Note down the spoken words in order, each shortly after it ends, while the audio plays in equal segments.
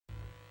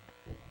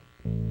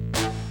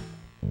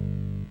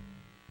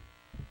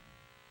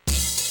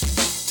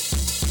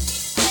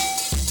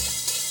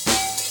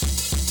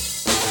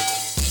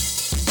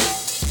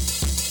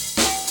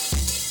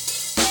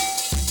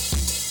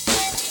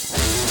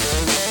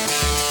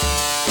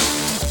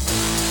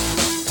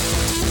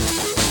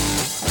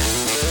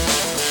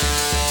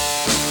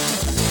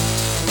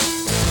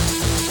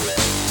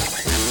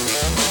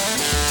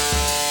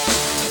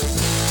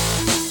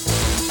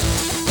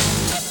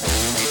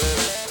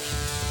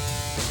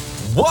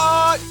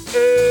What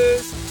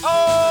is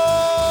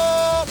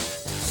up,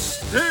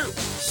 Still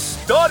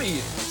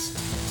Studying?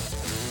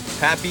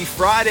 Happy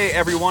Friday,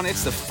 everyone.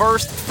 It's the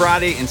first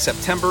Friday in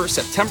September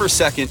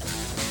 2nd,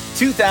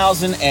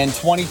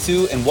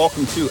 2022, and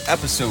welcome to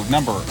episode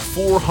number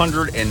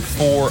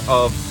 404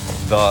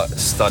 of The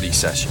Study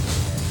Session.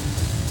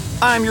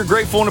 I'm your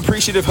grateful and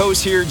appreciative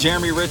host here,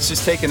 Jeremy Ritz,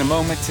 just taking a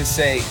moment to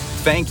say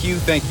thank you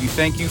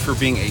for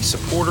being a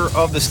supporter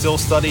of The Still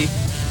Study,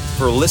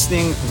 for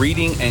listening,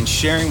 reading, and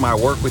sharing my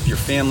work with your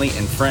family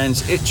and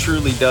friends. It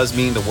truly does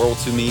mean the world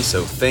to me,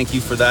 so thank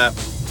you for that.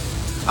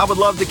 I would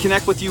love to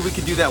connect with you. We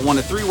could do that one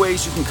of three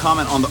ways. You can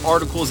comment on the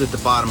articles at the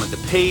bottom of the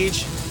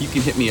page. You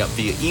can hit me up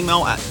via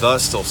email at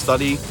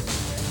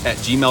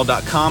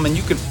thestillstudy@gmail.com, and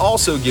you can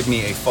also give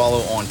me a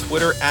follow on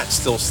Twitter at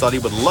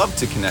stillstudy. Would love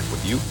to connect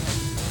with you.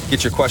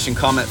 Get your question,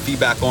 comment,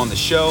 feedback on the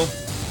show,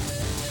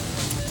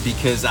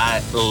 because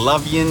I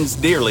love yins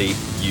dearly,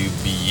 you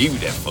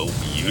beautiful,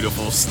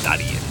 beautiful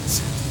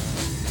studyins.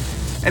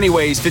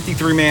 Anyways,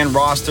 53-man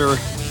roster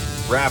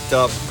wrapped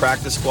up,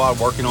 practice squad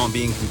working on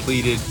being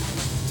completed,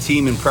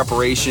 team in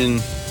preparation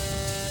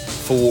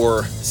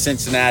for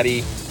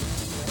Cincinnati.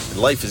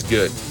 Life is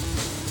good.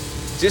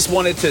 Just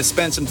wanted to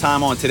spend some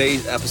time on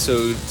today's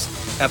episode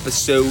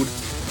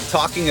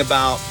talking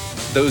about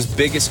those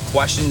biggest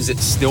questions that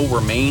still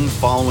remain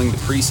following the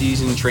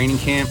preseason training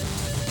camp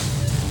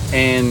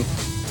and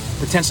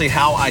potentially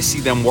how I see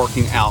them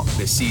working out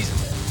this season.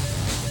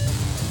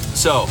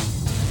 So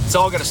it's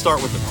all got to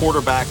start with the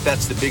quarterback.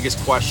 That's the biggest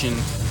question.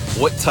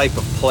 What type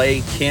of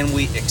play can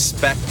we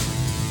expect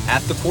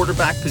at the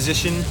quarterback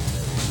position,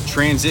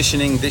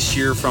 transitioning this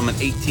year from an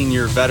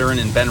 18-year veteran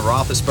in Ben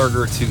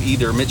Roethlisberger to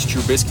either Mitch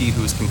Trubisky,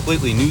 who is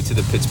completely new to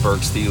the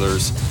Pittsburgh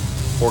Steelers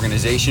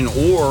organization,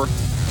 or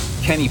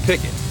Kenny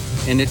Pickett?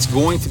 And it's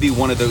going to be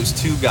one of those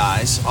two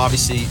guys.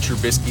 Obviously,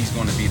 Trubisky's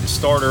going to be the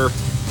starter.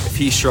 If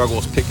he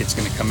struggles, Pickett's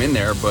going to come in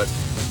there. But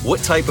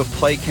what type of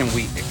play can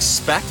we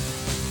expect?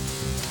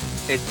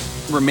 It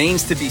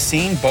remains to be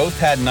seen. Both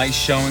had nice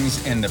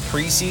showings in the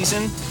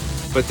preseason,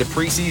 but the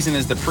preseason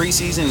is the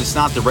preseason. It's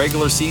not the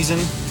regular season.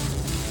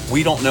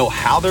 We don't know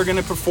how they're going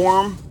to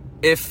perform.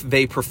 If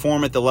they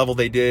perform at the level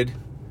they did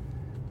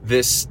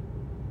this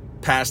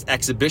past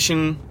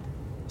exhibition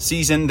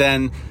season,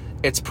 then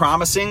it's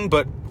promising,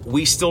 but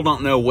we still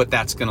don't know what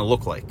that's going to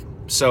look like.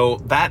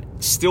 So that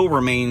still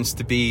remains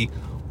to be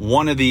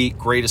one of the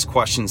greatest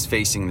questions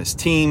facing this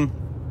team.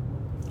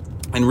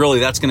 And really,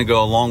 that's going to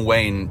go a long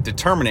way in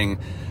determining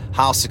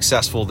how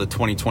successful the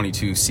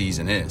 2022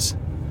 season is.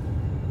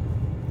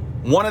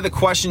 One of the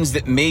questions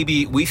that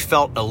maybe we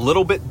felt a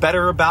little bit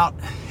better about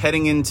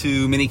heading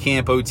into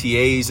minicamp,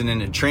 OTAs, and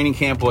into training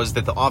camp was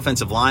that the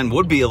offensive line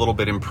would be a little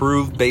bit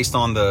improved based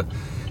on the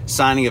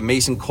signing of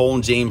Mason Cole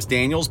and James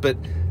Daniels, but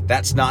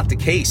that's not the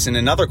case. And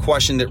another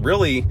question that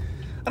really,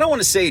 I don't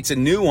want to say it's a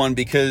new one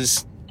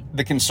because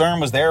the concern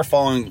was there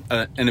following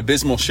an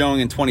abysmal showing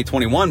in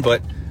 2021,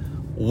 but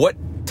what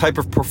type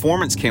of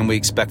performance can we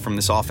expect from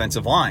this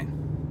offensive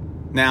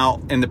line? Now,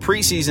 in the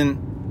preseason,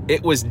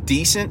 it was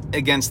decent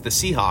against the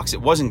Seahawks.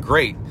 It wasn't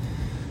great.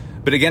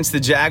 But against the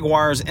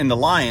Jaguars and the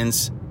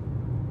Lions,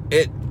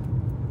 it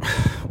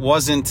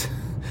wasn't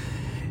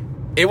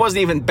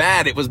even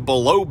bad. It was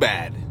below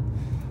bad.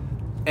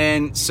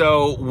 And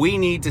so we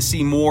need to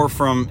see more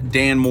from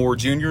Dan Moore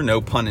Jr.,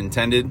 no pun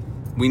intended.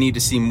 We need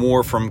to see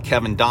more from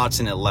Kevin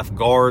Dotson at left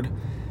guard.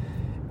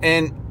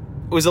 And it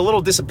was a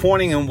little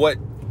disappointing in what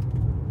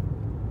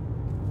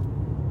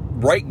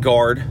right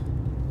guard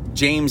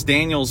James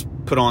Daniels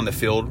put on the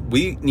field.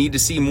 We need to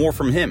see more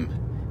from him.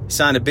 He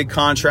signed a big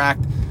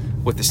contract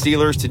with the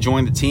Steelers to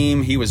join the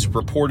team. He was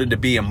reported to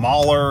be a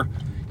mauler.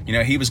 You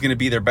know, he was going to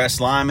be their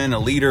best lineman, a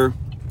leader.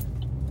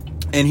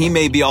 And he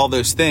may be all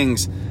those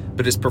things,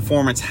 but his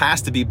performance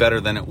has to be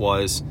better than it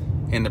was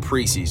in the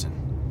preseason.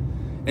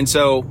 And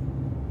so,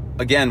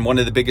 again, one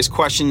of the biggest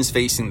questions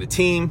facing the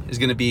team is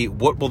going to be,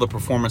 what will the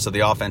performance of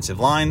the offensive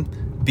line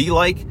be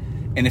like?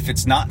 And if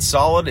it's not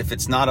solid, if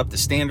it's not up to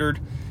standard,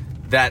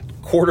 that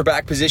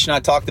quarterback position I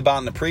talked about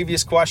in the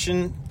previous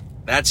question,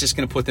 that's just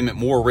going to put them at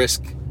more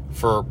risk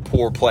for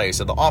poor play.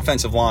 So the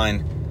offensive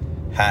line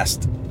has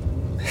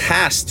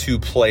to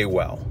play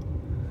well.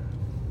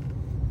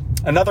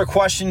 Another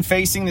question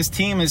facing this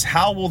team is,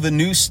 how will the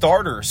new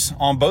starters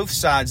on both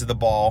sides of the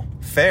ball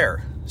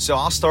fare? So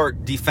I'll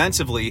start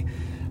defensively.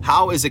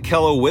 How is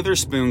Akello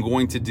Witherspoon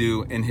going to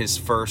do in his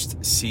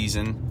first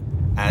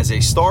season as a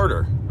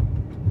starter?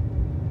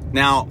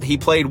 Now, he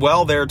played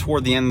well there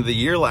toward the end of the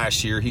year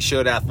last year. He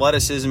showed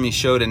athleticism. He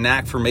showed a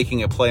knack for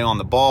making a play on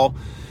the ball.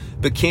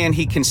 But can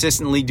he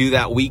consistently do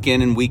that week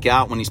in and week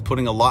out when he's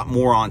putting a lot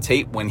more on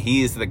tape when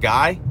he is the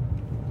guy?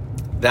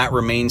 That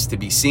remains to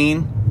be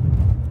seen.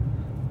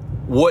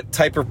 What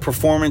type of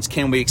performance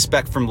can we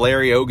expect from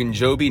Larry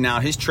Ogunjobi?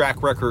 Now, his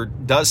track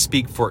record does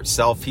speak for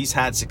itself. He's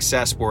had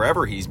success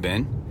wherever he's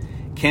been.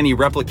 Can he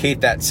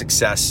replicate that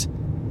success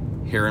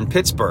here in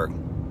Pittsburgh?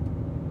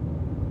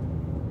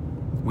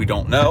 We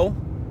don't know,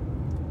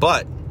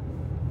 but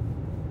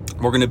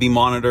we're going to be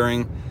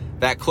monitoring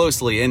that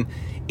closely. And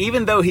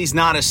even though he's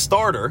not a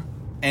starter,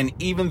 And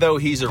even though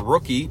he's a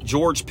rookie,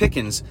 George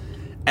Pickens,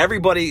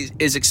 everybody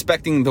is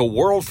expecting the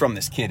world from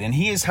this kid. And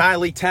he is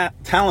highly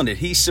talented.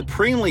 He's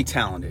supremely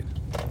talented.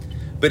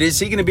 But is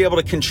he going to be able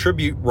to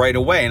contribute right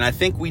away? And I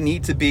think we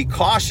need to be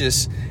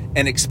cautious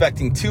and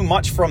expecting too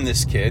much from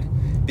this kid,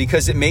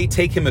 because it may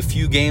take him a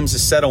few games to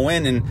settle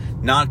in,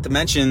 and not to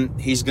mention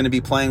he's going to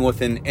be playing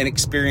with an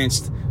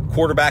inexperienced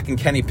quarterback in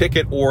Kenny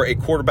Pickett, or a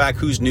quarterback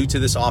who's new to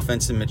this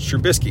offense in Mitch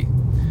Trubisky.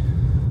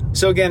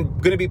 So again,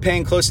 going to be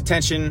paying close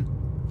attention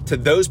to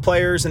those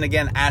players, and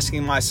again,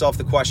 asking myself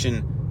the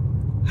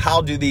question,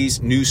 how do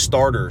these new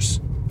starters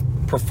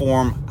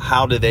perform?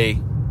 How do they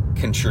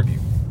contribute?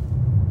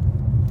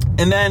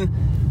 And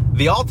then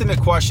the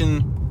ultimate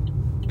question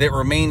that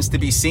remains to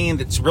be seen,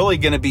 that's really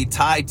going to be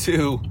tied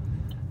to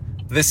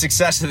the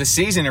success of the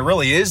season, it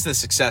really is the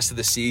success of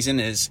the season,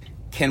 is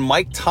can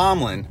Mike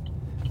Tomlin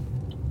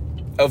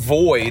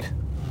avoid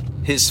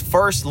his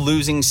first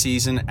losing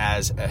season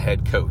as a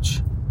head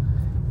coach?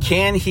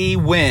 Can he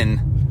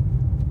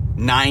win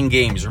 9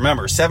 games?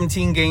 Remember,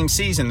 17-game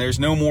season. There's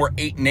no more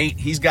 8-8.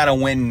 He's got to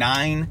win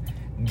 9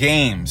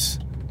 games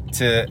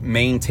to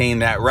maintain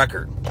that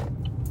record.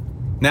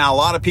 Now, a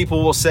lot of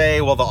people will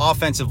say, well, the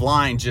offensive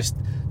line just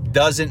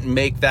doesn't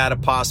make that a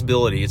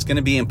possibility. It's going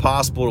to be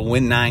impossible to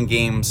win 9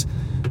 games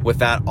with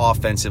that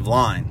offensive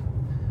line.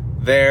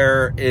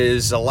 There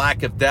is a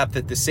lack of depth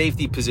at the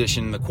safety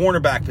position, the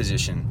cornerback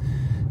position.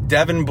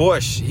 Devin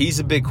Bush, he's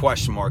a big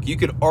question mark. You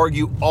could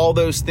argue all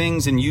those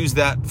things and use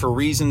that for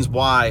reasons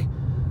why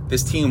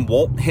this team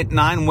won't hit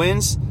 9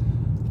 wins,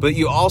 but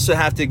you also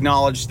have to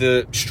acknowledge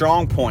the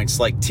strong points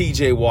like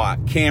TJ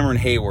Watt, Cameron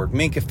Hayward,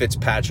 Minkah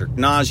Fitzpatrick,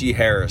 Najee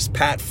Harris,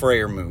 Pat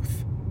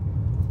Freiermuth.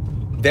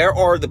 There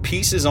are the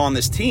pieces on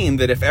this team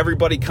that if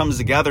everybody comes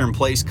together and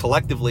plays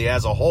collectively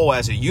as a whole,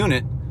 as a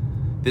unit,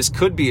 this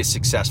could be a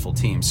successful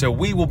team. So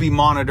we will be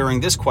monitoring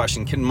this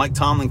question. Can Mike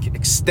Tomlin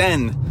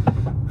extend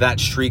that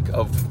streak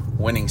of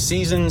winning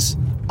seasons?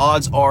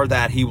 Odds are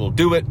that he will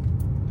do it.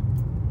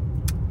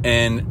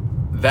 And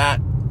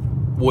that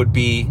would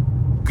be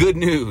good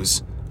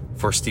news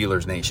for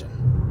Steelers Nation.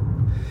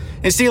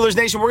 And Steelers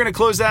Nation, we're going to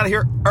close out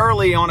here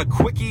early on a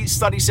quickie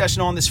study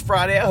session on this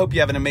Friday. I hope you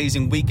have an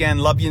amazing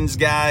weekend. Love yous,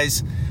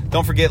 guys.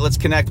 Don't forget, let's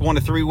connect 1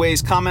 to 3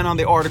 ways. Comment on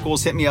the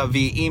articles. Hit me up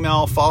via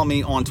email. Follow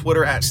me on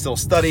Twitter at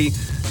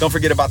StillStudy. Don't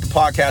forget about the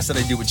podcast that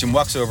I do with Jim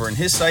Wux over in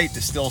his site,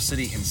 the Still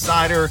City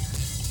Insider.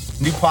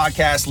 New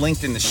podcast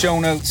linked in the show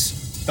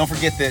notes. Don't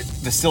forget that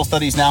the Still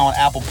Study is now on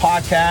Apple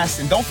Podcasts.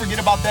 And don't forget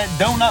about that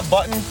donut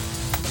button.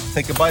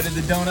 Take a bite of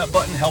the donut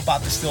button. Help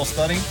out the Still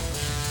Study.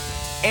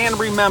 And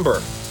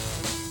remember,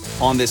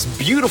 on this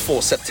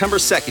beautiful September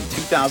 2nd,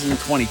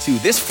 2022,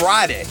 this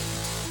Friday,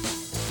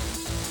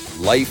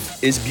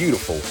 life is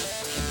beautiful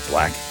in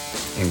black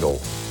and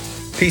gold.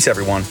 Peace,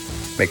 everyone.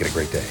 Make it a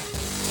great day.